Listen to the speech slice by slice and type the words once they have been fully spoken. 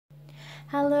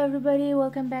Hello everybody,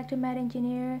 welcome back to Math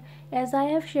Engineer. As I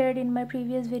have shared in my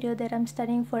previous video that I'm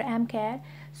studying for MCAT,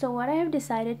 so what I have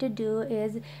decided to do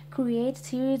is create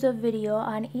series of video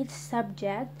on each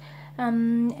subject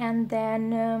and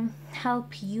then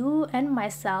help you and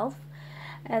myself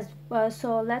as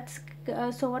so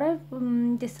what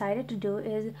I've decided to do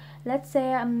is, let's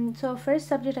say so first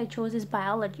subject I chose is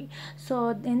biology. So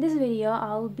in this video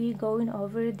I'll be going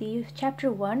over the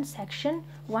chapter 1 section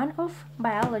 1 of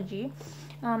biology,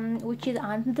 which is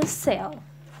on the cell.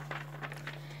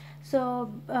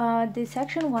 So the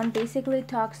section 1 basically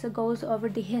goes over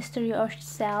the history of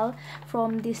cell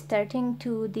from the starting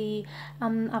to the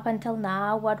up until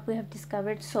now, what we have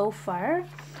discovered so far.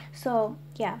 So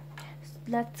yeah,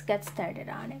 let's get started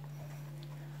on it.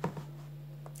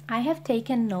 I have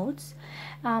taken notes.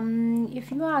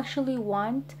 If you actually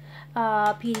want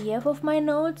a PDF of my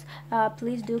notes,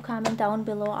 please do comment down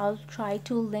below. I'll try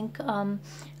to link down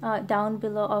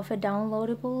below of a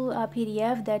downloadable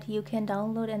PDF that you can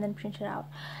download and then print it out.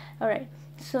 Alright,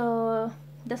 so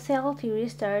the cell theory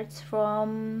starts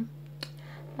from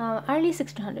early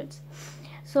 1600s.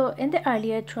 So in the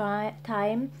earlier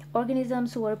time,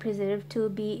 organisms were preserved to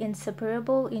be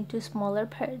inseparable into smaller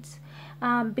parts.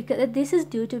 Because this is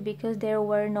because there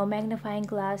were no magnifying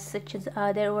glass, such as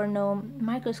there were no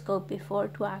microscope before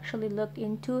to actually look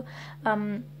into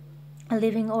a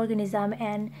living organism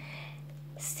and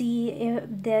see if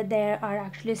there are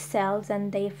actually cells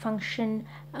and they function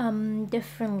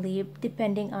differently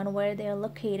depending on where they are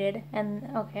located. And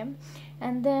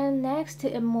then next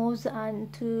it moves on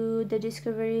to the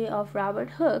discovery of Robert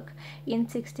Hooke in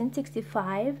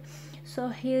 1665. So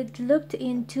he looked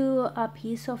into a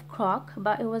piece of croc,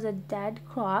 but it was a dead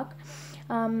croc,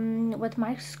 with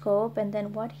microscope, and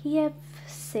then what he have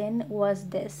seen was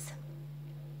this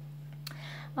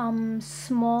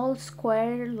small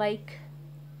square like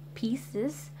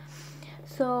pieces.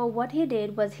 So what he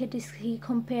did was he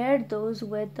compared those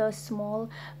with the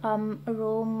small monastery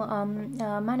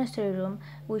room,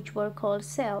 which were called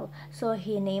cell. So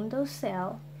he named those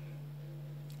cell.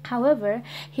 However,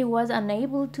 he was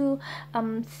unable to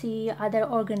see other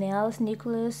organelles,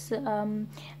 nucleus,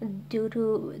 due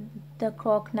to the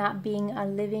croc not being a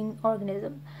living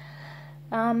organism.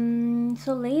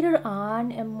 So later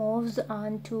on it moves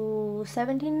on to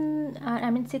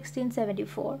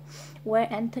 1674,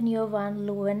 where Antonio van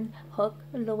Leeuwenhoek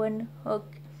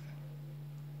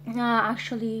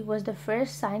actually was the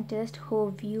first scientist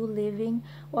who viewed living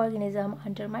organism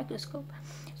under microscope.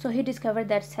 So he discovered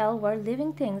that cells were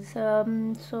living things. So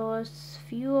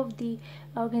few of the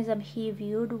organisms he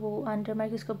viewed under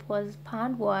microscope was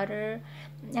pond water,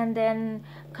 and then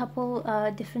couple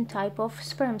different type of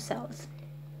sperm cells.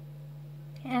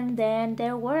 And then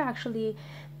there were actually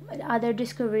other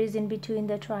discoveries in between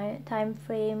the time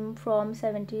frame from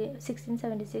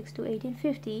 1676 to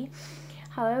 1850.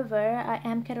 However,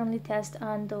 MCAT only test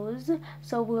on those,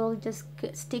 so we'll just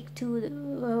stick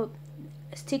to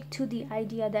the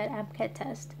idea that MCAT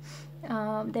test.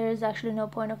 There is actually no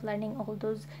point of learning all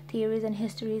those theories and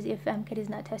histories if MCAT is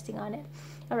not testing on it.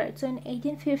 Alright, so in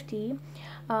 1850,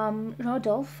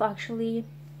 Rodolph actually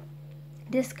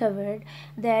discovered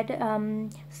that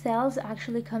cells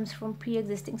actually comes from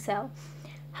pre-existing cell.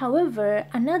 However,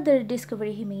 another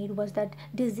discovery he made was that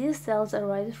disease cells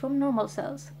arise from normal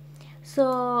cells.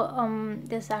 So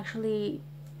this actually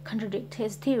contradicts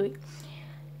his theory,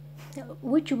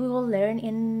 which we will learn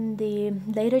in the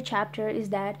later chapter, is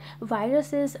that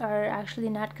viruses are actually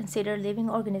not considered living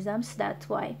organisms. That's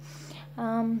why.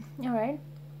 Alright,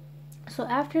 so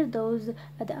after those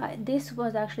this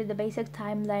was actually the basic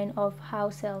timeline of how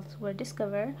cells were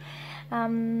discovered.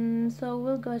 So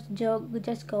we'll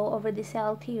just go over the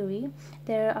cell theory.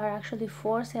 There are actually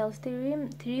 4 cells theory.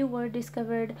 3 were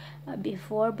discovered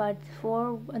before, but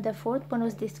the fourth one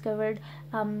was discovered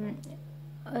after,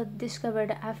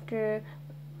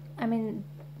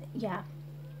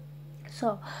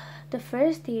 so the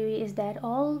first theory is that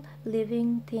all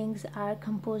living things are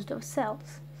composed of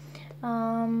cells.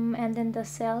 And then the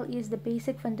cell is the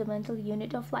basic fundamental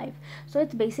unit of life. So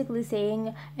it's basically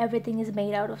saying everything is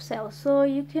made out of cells. So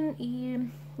you can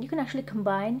actually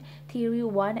combine theory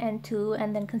 1 and 2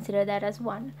 and then consider that as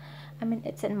one.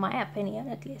 It's in my opinion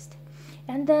at least.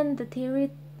 And then the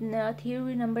theory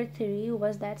number 3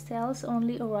 was that cells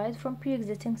only arise from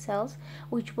pre-existing cells,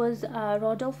 which was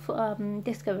Rodolph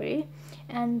discovery.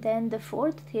 And then the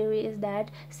fourth theory is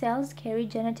that cells carry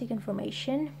genetic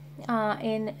information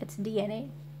in its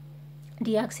DNA,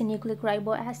 deoxynucleic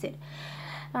riboacid.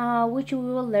 which we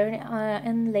will learn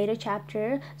in later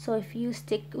chapter. So if you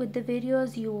stick with the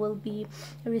videos, you will be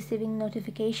receiving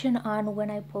notification on when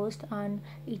I post on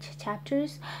each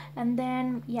chapters. And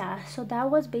then yeah, so that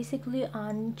was basically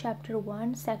on chapter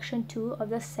 1 section 2 of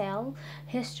the cell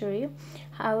history.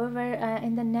 However,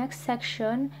 in the next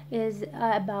section is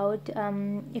about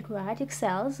aquatic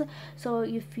cells. So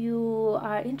if you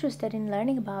are interested in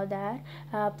learning about that,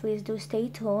 please do stay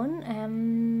tuned.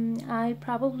 I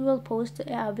probably will post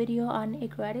a video on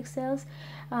aquatic cells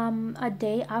a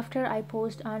day after I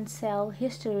post on cell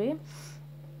history.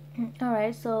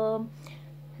 Alright, so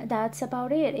that's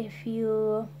about it. If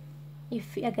you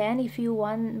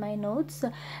want my notes,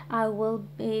 I will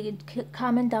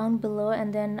comment down below,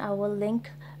 and then I will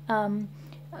link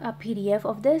a PDF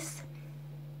of this.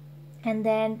 And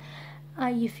then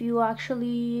if you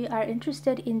actually are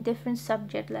interested in different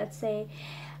subject, let's say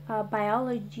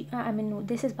biology, I mean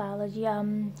this is biology,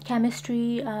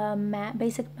 chemistry,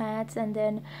 basic maths, and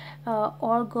then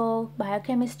orgo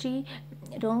biochemistry,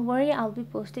 don't worry, I'll be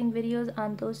posting videos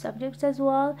on those subjects as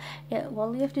well.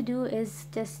 All you have to do is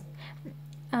just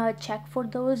check for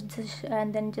those,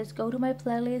 and then just go to my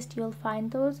playlist, you'll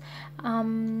find those.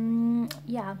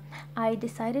 Yeah, I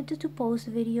decided to post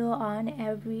video on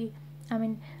every, I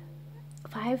mean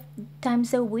 5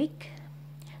 times a week,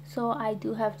 so I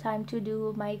do have time to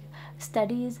do my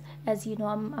studies. As you know,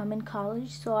 I'm in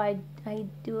college, so I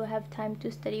do have time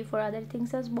to study for other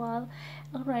things as well.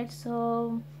 All right,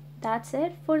 so that's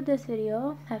it for this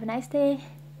video. Have a nice day.